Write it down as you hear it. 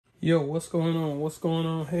Yo, what's going on? What's going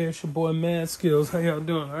on? Hey, it's your boy Mad Skills. How y'all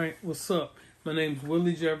doing? All right, what's up? My name's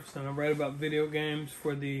Willie Jefferson. I write about video games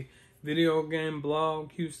for the video game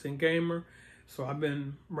blog Houstongamer. So I've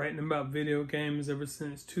been writing about video games ever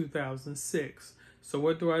since 2006. So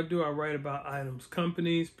what do? I write about items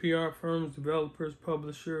companies, PR firms, developers,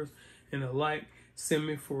 publishers, and the like send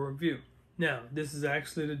me for review. Now, this is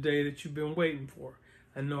actually the day that you've been waiting for.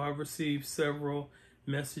 I know I've received several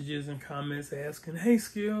messages and comments asking, hey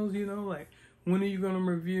Skills, like when are you going to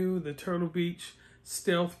review the Turtle Beach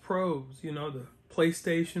Stealth Pros, the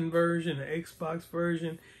PlayStation version, the Xbox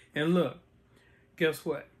version? And look, guess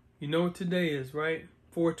what? You know what today is, right?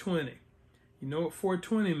 420. You know what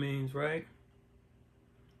 420 means, right?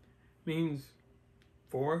 Means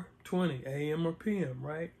 4:20 a.m. or p.m.,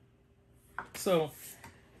 right? So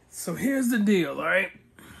here's the deal, all right?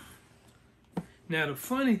 Now the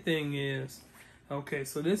funny thing is, okay,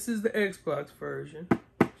 so this is the Xbox version.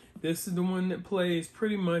 This is the one that plays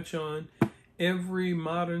pretty much on every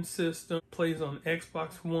modern system. Plays on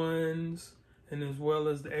Xbox Ones and as well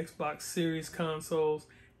as the Xbox Series consoles,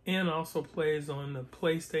 and also plays on the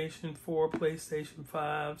PlayStation 4, PlayStation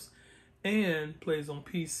 5s, and plays on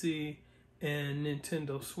PC and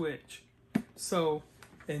Nintendo Switch. So,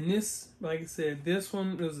 and this, like I said, this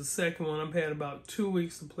one was the second one. I've had about 2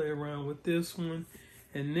 weeks to play around with this one.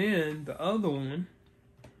 And then the other one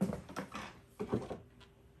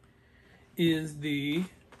is the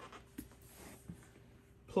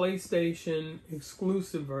PlayStation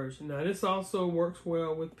exclusive version. Now this also works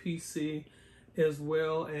well with PC as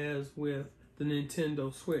well as with the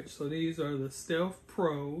Nintendo Switch. So these are the Stealth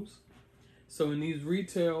Pros. So in these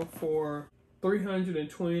retail for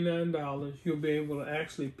 $329. You'll be able to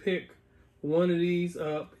actually pick one of these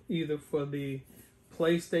up either for the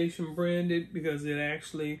PlayStation branded, because it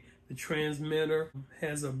actually, the transmitter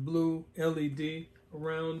has a blue LED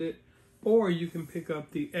around it, or you can pick up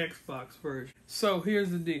the Xbox version. So here's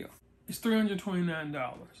the deal. It's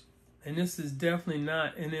 $329, and this is definitely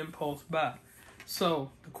not an impulse buy. So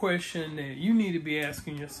the question that you need to be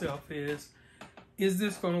asking yourself is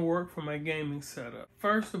this going to work for my gaming setup?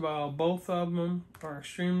 First of all, both of them are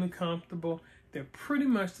extremely comfortable. They're pretty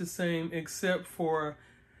much the same, except for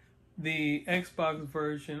the Xbox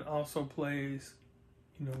version also plays,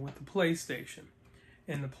 with the PlayStation.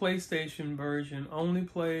 And the PlayStation version only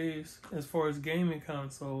plays, as far as gaming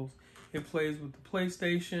consoles, it plays with the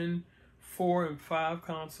PlayStation 4 and 5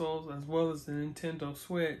 consoles, as well as the Nintendo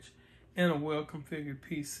Switch and a well-configured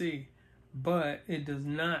PC. But it does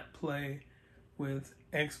not play with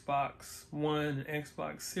Xbox One and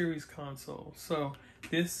Xbox Series consoles. So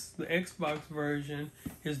the Xbox version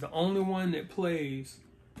is the only one that plays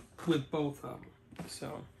with both of them.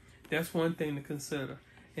 So that's one thing to consider.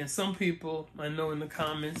 And some people I know in the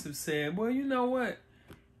comments have said, well, you know what?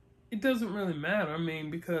 It doesn't really matter. I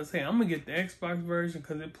mean, because, hey, I'm going to get the Xbox version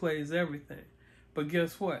because it plays everything. But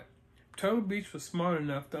guess what? Turtle Beach was smart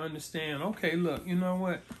enough to understand, okay, look, you know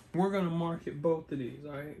what? We're going to market both of these,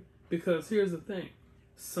 all right? Because here's the thing.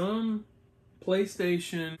 Some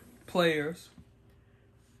PlayStation players,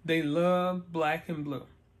 they love black and blue.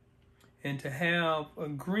 And to have a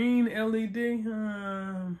green LED,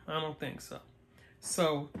 I don't think so.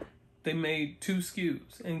 So they made 2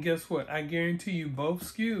 SKUs. And guess what? I guarantee you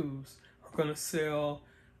both SKUs are going to sell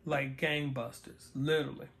like gangbusters,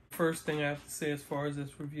 literally. First thing I have to say as far as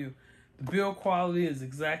this review, the build quality is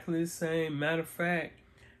exactly the same. Matter of fact,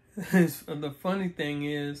 the funny thing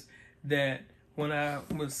is that when I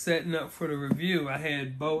was setting up for the review, I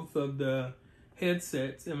had both of the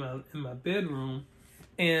headsets in my bedroom.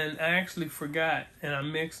 And I actually forgot, and I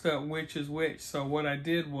mixed up which is which. So what I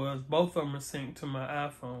did was, both of them are synced to my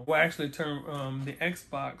iPhone. Well, I actually turned the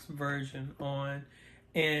Xbox version on,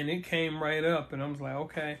 and it came right up. And I was like,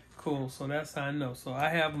 okay, cool. So that's how I know. So I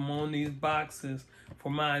have them on these boxes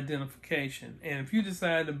for my identification. And if you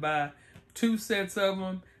decide to buy 2 sets of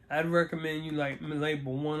them, I'd recommend you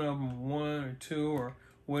label one of them 1 or 2 or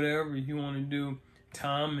whatever you want to do.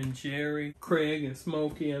 Tom and Jerry, Craig and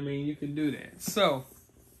Smokey. I mean, you can do that. So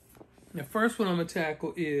the first one I'm going to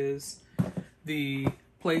tackle is the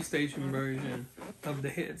PlayStation version of the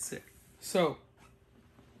headset. So,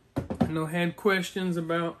 I know I had questions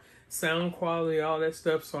about sound quality, all that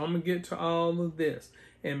stuff, so I'm going to get to all of this.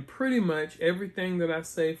 And pretty much everything that I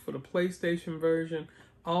say for the PlayStation version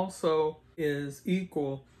also is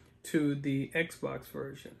equal to the Xbox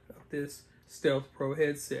version of this Stealth Pro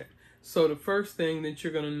headset. So the first thing that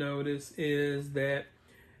you're going to notice is that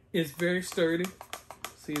it's very sturdy.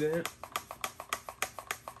 See that?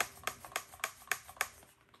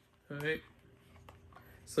 All right.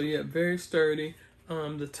 So yeah, very sturdy.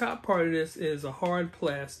 The top part of this is a hard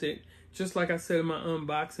plastic, just like I said in my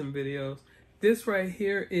unboxing videos. This right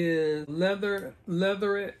here is leather.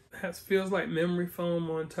 It feels like memory foam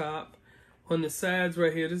on top. On the sides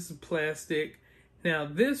right here, this is plastic. Now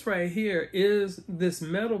this right here is this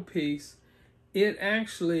metal piece. It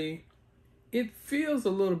feels a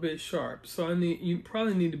little bit sharp, so you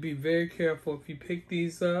probably need to be very careful if you pick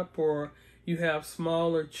these up, or you have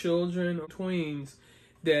smaller children or tweens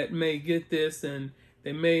that may get this and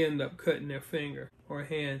they may end up cutting their finger or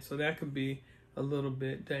hand, so that could be a little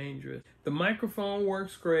bit dangerous. The microphone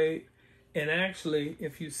works great, and actually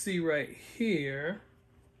if you see right here,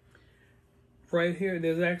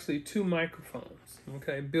 there's actually 2 microphones,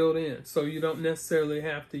 okay, built in, so you don't necessarily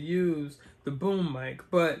have to use the boom mic.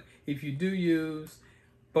 But if you do use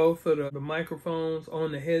both of the microphones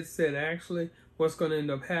on the headset, actually what's going to end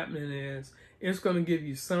up happening is it's going to give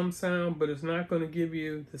you some sound, but it's not going to give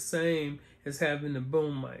you the same as having the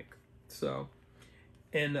boom mic. So,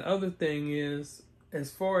 and the other thing is,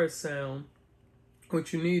 as far as sound,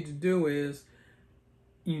 what you need to do is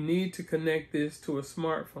you need to connect this to a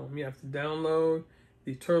smartphone. You have to download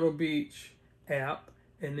the Turtle Beach app,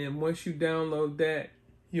 and then once you download that,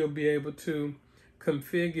 you'll be able to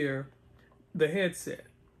configure the headset,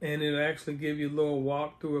 and it'll actually give you a little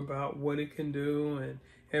walkthrough about what it can do and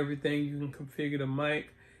everything. You can configure the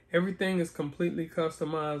mic. Everything is completely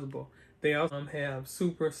customizable. They also have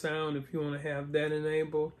super sound if you want to have that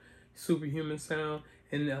enabled, superhuman sound.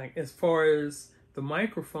 And like as far as the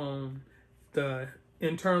microphone, the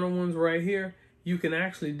internal ones right here, you can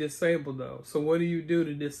actually disable those. So what do you do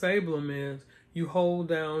to disable them is you hold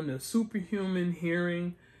down the superhuman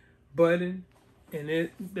hearing button, and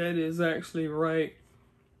that is actually right,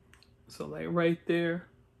 so like right there,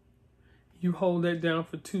 you hold that down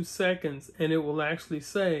for 2 seconds and it will actually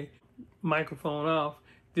say microphone off.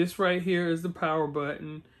 This right here is the power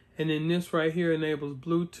button, and then this right here enables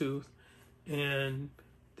Bluetooth, and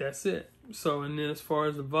that's it. So, and then as far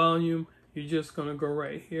as the volume, you're just going to go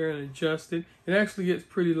right here and adjust it. It actually gets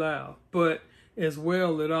pretty loud, but as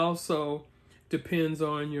well, it also depends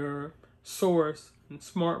on your source and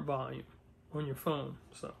smart volume on your phone.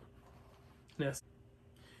 So that's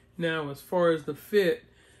now, as far as the fit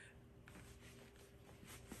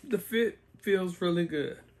feels really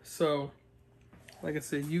good. So like I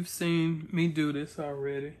said, you've seen me do this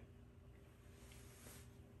already.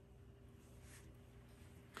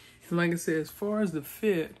 And like I said, as far as the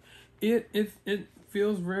fit, it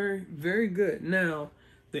feels very, very good. Now,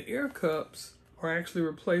 the ear cups are actually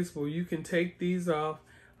replaceable. You can take these off.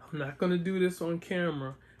 I'm not going to do this on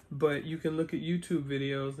camera, but you can look at YouTube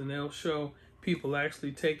videos and they'll show people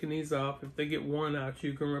actually taking these off. If they get worn out,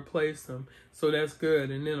 you can replace them. So that's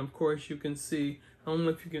good. And then of course you can see, I don't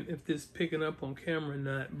know if this is picking up on camera or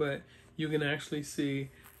not, but you can actually see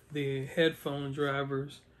the headphone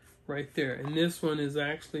drivers right there. And this one is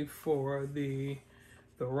actually for the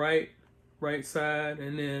right side,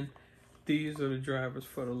 and then these are the drivers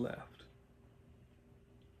for the left.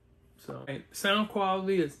 So sound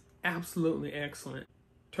quality is absolutely excellent.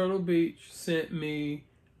 Turtle Beach sent me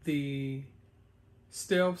the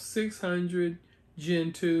Stealth 600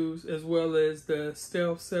 Gen 2s as well as the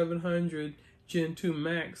Stealth 700 Gen 2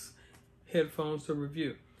 Max headphones to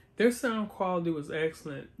review. Their sound quality was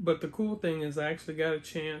excellent, but the cool thing is I actually got a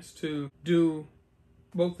chance to do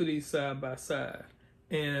both of these side by side,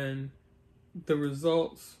 and the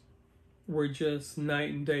results were just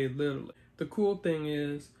night and day, literally. The cool thing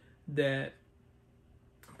is that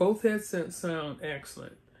both headsets sound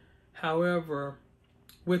excellent. However,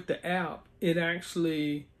 with the app, it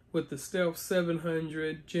actually, with the Stealth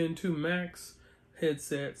 700 Gen 2 Max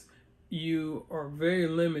headsets, you are very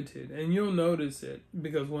limited, and you'll notice it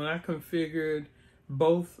because when I configured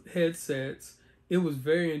both headsets, it was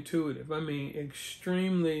very intuitive. I mean,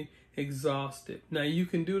 extremely exhaustive. Now you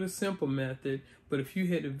can do the simple method, but if you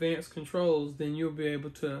hit advanced controls, then you'll be able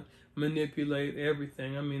to manipulate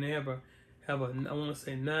everything. I mean, they have a I want to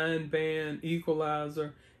say 9-band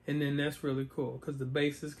equalizer, and then that's really cool because the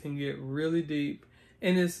basses can get really deep,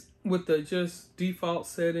 and it's with the just default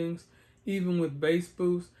settings, even with bass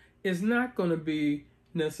boost, it's not going to be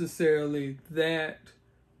necessarily that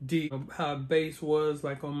deep how bass was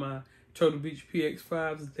like on my Turtle Beach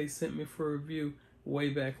PX5s that they sent me for review way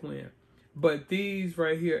back when. But these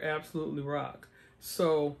right here absolutely rock.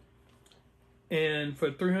 So, and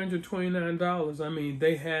for $329, I mean,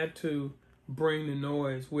 they had to bring the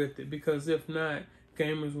noise with it, because if not,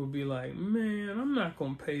 gamers will be like, man, I'm not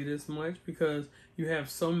going to pay this much, because you have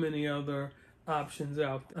so many other options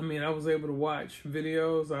out. I mean, I was able to watch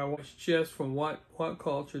videos. I watched just from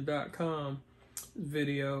whatculture.com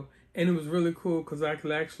video, And it was really cool because I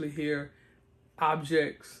could actually hear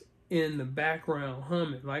objects in the background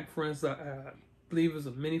humming. Like, for instance, I believe it was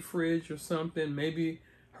a mini fridge or something, maybe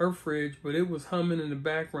her fridge, but it was humming in the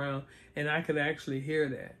background, and I could actually hear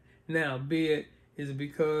that. Now, be it, is it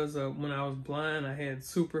because when I was blind I had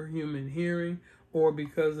superhuman hearing, or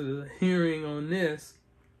because of the hearing on this,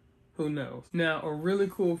 who knows. Now, a really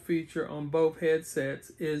cool feature on both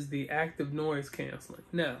headsets is the active noise canceling.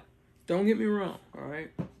 Now, don't get me wrong, all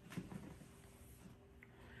right?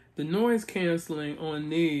 The noise canceling on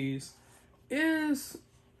these is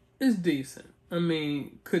decent. I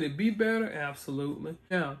mean, could it be better? Absolutely.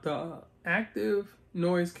 Now, the active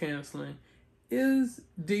noise canceling is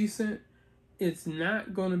decent. It's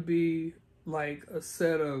not going to be like a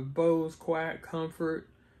set of Bose Quiet Comfort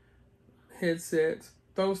headsets.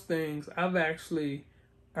 Those things, I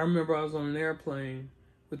remember I was on an airplane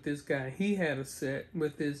with this guy. He had a set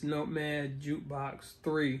with his Nomad Jukebox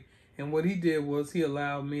 3. And what he did was he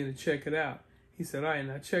allowed me to check it out. He said, all right,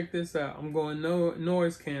 now check this out. I'm going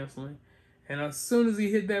noise canceling. And as soon as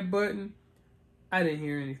he hit that button, I didn't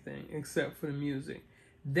hear anything except for the music.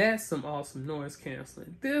 That's some awesome noise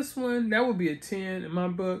canceling. This one, that would be a 10 in my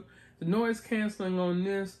book. The noise canceling on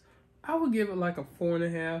this, I would give it like a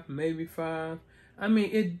 4.5, maybe 5. I mean,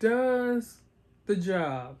 it does the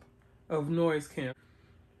job of noise canceling.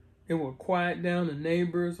 It will quiet down the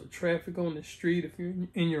neighbors or traffic on the street if you're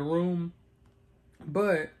in your room.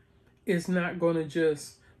 But it's not going to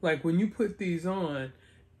just, like when you put these on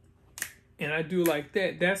and I do like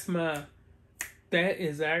that, that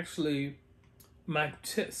is actually my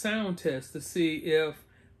sound test to see if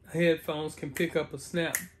headphones can pick up a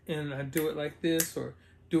snap. And I do it like this, or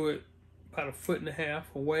do it about 1.5 feet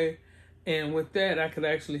away. And with that, I could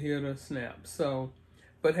actually hear the snap. So,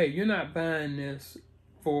 but hey, you're not buying this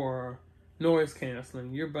for noise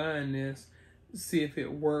canceling. You're buying this to see if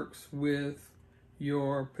it works with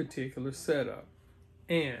your particular setup.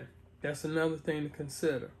 And that's another thing to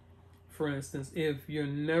consider. For instance, if you're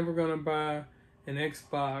never going to buy an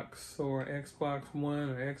Xbox or Xbox One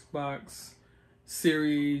or Xbox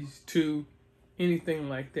Series 2, anything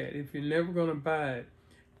like that, if you're never going to buy it,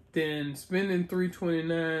 then spending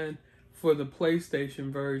 $329 for the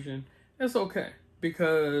PlayStation version, that's okay.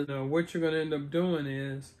 Because what you're going to end up doing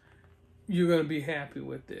is you're going to be happy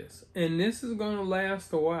with this. And this is going to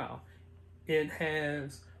last a while. It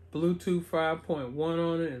has Bluetooth 5.1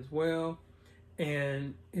 on it as well.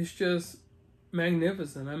 And it's just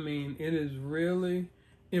magnificent. I mean, it is really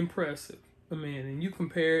impressive. I mean, and you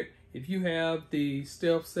compare it, if you have the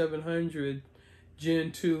Stealth 700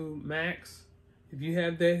 Gen 2 Max, if you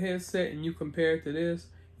have that headset and you compare it to this,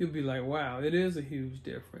 you'll be like, wow, it is a huge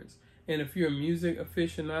difference. And if you're a music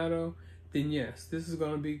aficionado, then yes, this is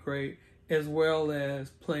going to be great, as well as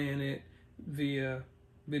playing it via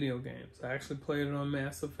video games. I actually played it on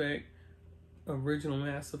Mass Effect, original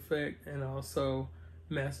Mass Effect, and also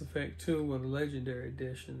Mass Effect 2 with the Legendary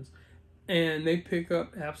Editions. And they pick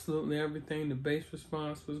up absolutely everything. The bass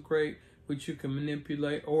response was great, which you can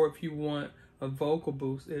manipulate, or if you want a vocal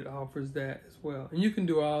boost, it offers that as well. And you can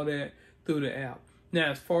do all that through the app.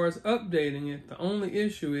 Now, as far as updating it, the only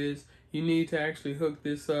issue is you need to actually hook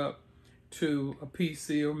this up to a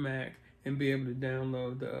PC or Mac and be able to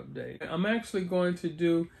download the update. I'm actually going to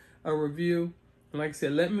do a review. And like I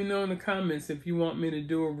said, let me know in the comments if you want me to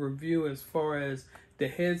do a review as far as the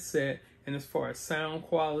headset and as far as sound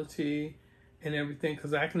quality and everything,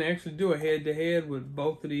 because I can actually do a head-to-head with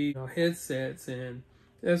both of these headsets, and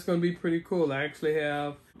that's going to be pretty cool. I actually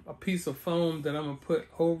have a piece of foam that I'm going to put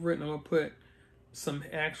over it, and I'm going to put some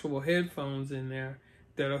actual headphones in there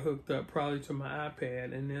that are hooked up probably to my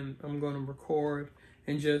iPad, and then I'm going to record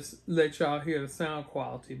and just let y'all hear the sound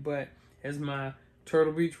quality. But as my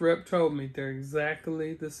Turtle Beach rep told me, they're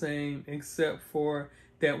exactly the same except for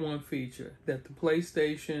that one feature, that the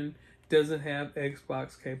PlayStation doesn't have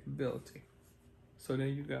Xbox capability. So there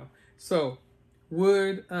you go. So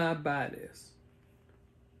would I buy this?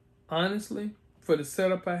 Honestly, for the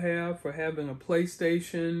setup I have, for having a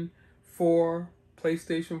PlayStation 4,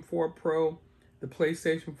 PlayStation 4 Pro, the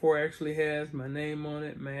PlayStation 4 actually has my name on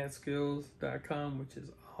it, madskillzdotcom, which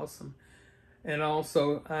is awesome. And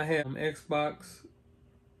also I have Xbox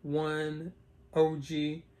One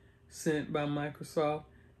OG sent by Microsoft,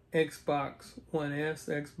 Xbox One S,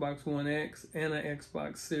 Xbox One X, and an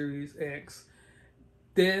Xbox Series X.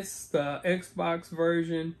 The Xbox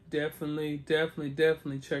version definitely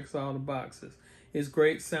checks all the boxes. It's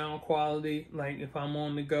great sound quality, like if I'm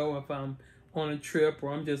on the go, if I'm on a trip,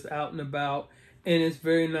 or I'm just out and about, and it's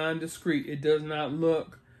very non-discreet. It does not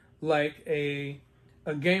look like a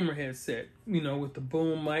a gamer headset, you know, with the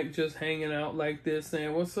boom mic just hanging out like this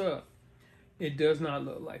saying, "What's up?" It does not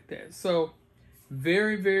look like that. So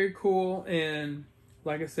very, very cool. And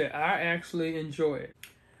like I said, I actually enjoy it.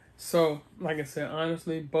 So like I said,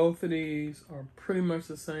 honestly, both of these are pretty much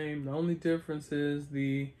the same. The only difference is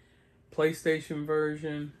the PlayStation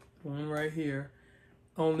version, one right here,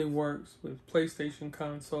 only works with PlayStation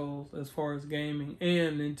consoles as far as gaming,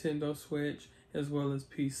 and Nintendo Switch as well as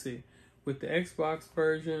PC. With the Xbox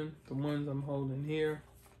version, the ones I'm holding here,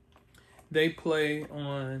 they play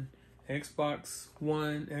on Xbox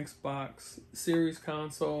One, Xbox Series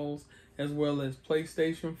consoles, as well as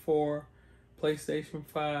PlayStation 4, PlayStation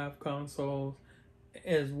 5 consoles,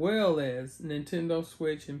 as well as Nintendo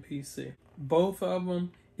Switch and PC. Both of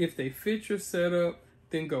them, if they fit your setup,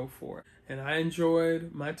 then go for it. And I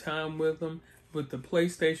enjoyed my time with them. With the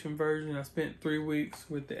PlayStation version, I spent 3 weeks.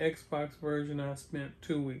 With the Xbox version, I spent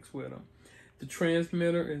 2 weeks with them. The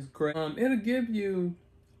transmitter is great. It'll give you,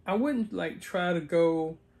 I wouldn't like try to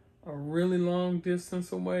go a really long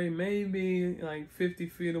distance away, maybe like 50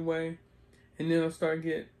 feet away, and then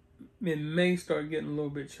it may start getting a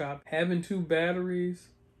little bit choppy. Having 2 batteries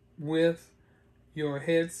with your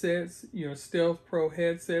headsets, your Stealth Pro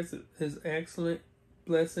headsets, is excellent.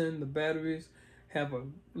 Blessing, the batteries have a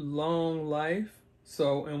long life.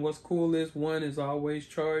 So, and what's cool is one is always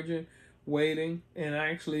charging, waiting, and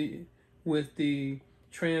actually with the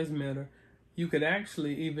transmitter, you could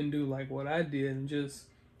actually even do like what I did and just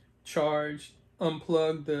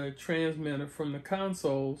unplug the transmitter from the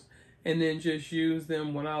consoles, and then just use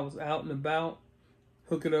them when I was out and about,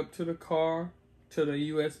 hook it up to the car, to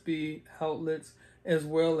the USB outlets, as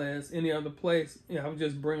well as any other place. You know, I would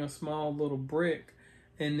just bring a small little brick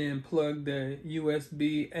and then plug the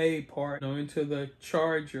USB-A part, you know, into the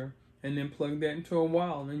charger, and then plug that into a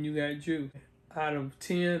wall, and you got juice. Out of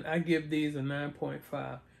 10, I give these a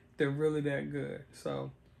 9.5. They're really that good.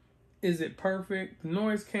 So, is it perfect? The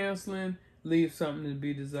noise canceling leaves something to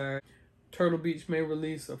be desired. Turtle Beach may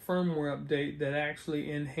release a firmware update that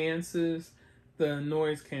actually enhances the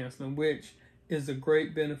noise canceling, which is a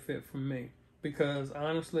great benefit for me, because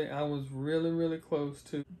honestly, I was really, really close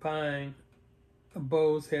to buying a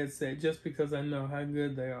Bose headset just because I know how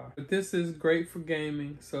good they are. But this is great for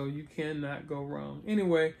gaming, so you cannot go wrong.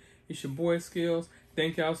 Anyway, it's your boy Skills.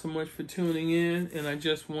 Thank y'all so much for tuning in, and I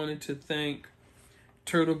just wanted to thank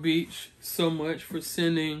Turtle Beach so much for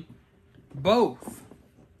sending both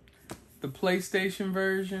the PlayStation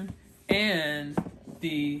version and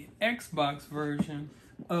the Xbox version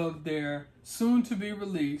of their soon-to-be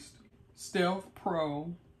released Stealth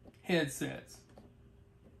Pro headsets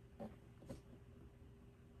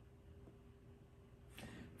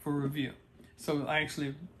for review. So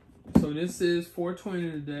this is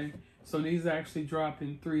 420 today. So these actually drop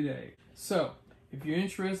in 3 days. So if you're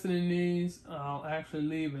interested in these, I'll actually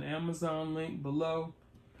leave an Amazon link below,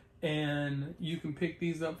 and you can pick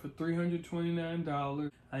these up for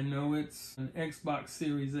 $329. I know it's an Xbox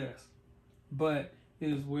Series S, but it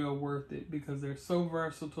is well worth it because they're so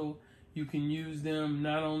versatile. You can use them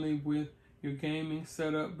not only with your gaming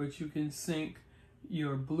setup, but you can sync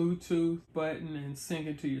your Bluetooth button and sync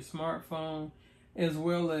it to your smartphone, as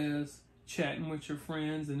well as chatting with your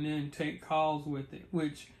friends and then take calls with it,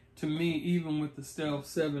 which to me, even with the Stealth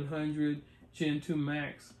 700 Gen 2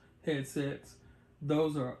 Max headsets,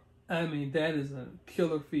 those are, I mean, that is a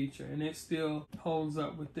killer feature, and it still holds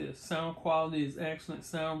up with this. Sound quality is excellent.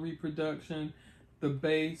 Sound reproduction, the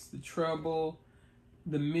bass, the treble,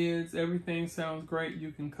 the mids, everything sounds great.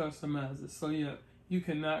 You can customize it. So yeah, you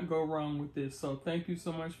cannot go wrong with this. So thank you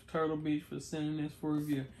so much for Turtle Beach for sending this for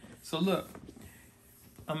review. So look,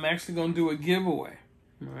 I'm actually going to do a giveaway.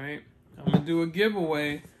 All right, I'm going to do a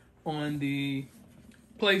giveaway on the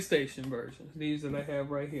PlayStation versions, these that I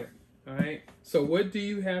have right here. All right, so what do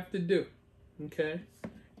you have to do? Okay,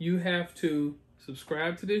 you have to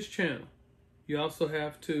subscribe to this channel. You also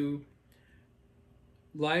have to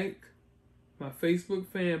like my Facebook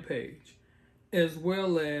fan page, as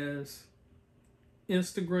well as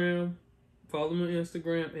Instagram. Follow me on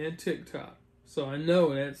Instagram and TikTok. So I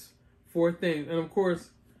know that's 4 things. And of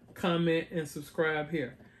course, comment and subscribe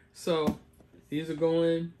here. So these are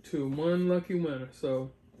going to one lucky winner.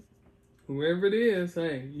 So whoever it is,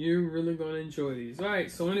 hey, you're really going to enjoy these. All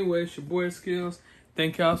right, so anyway, it's your boy Skills.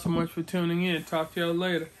 Thank y'all so much for tuning in. Talk to y'all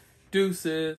later. Deuces.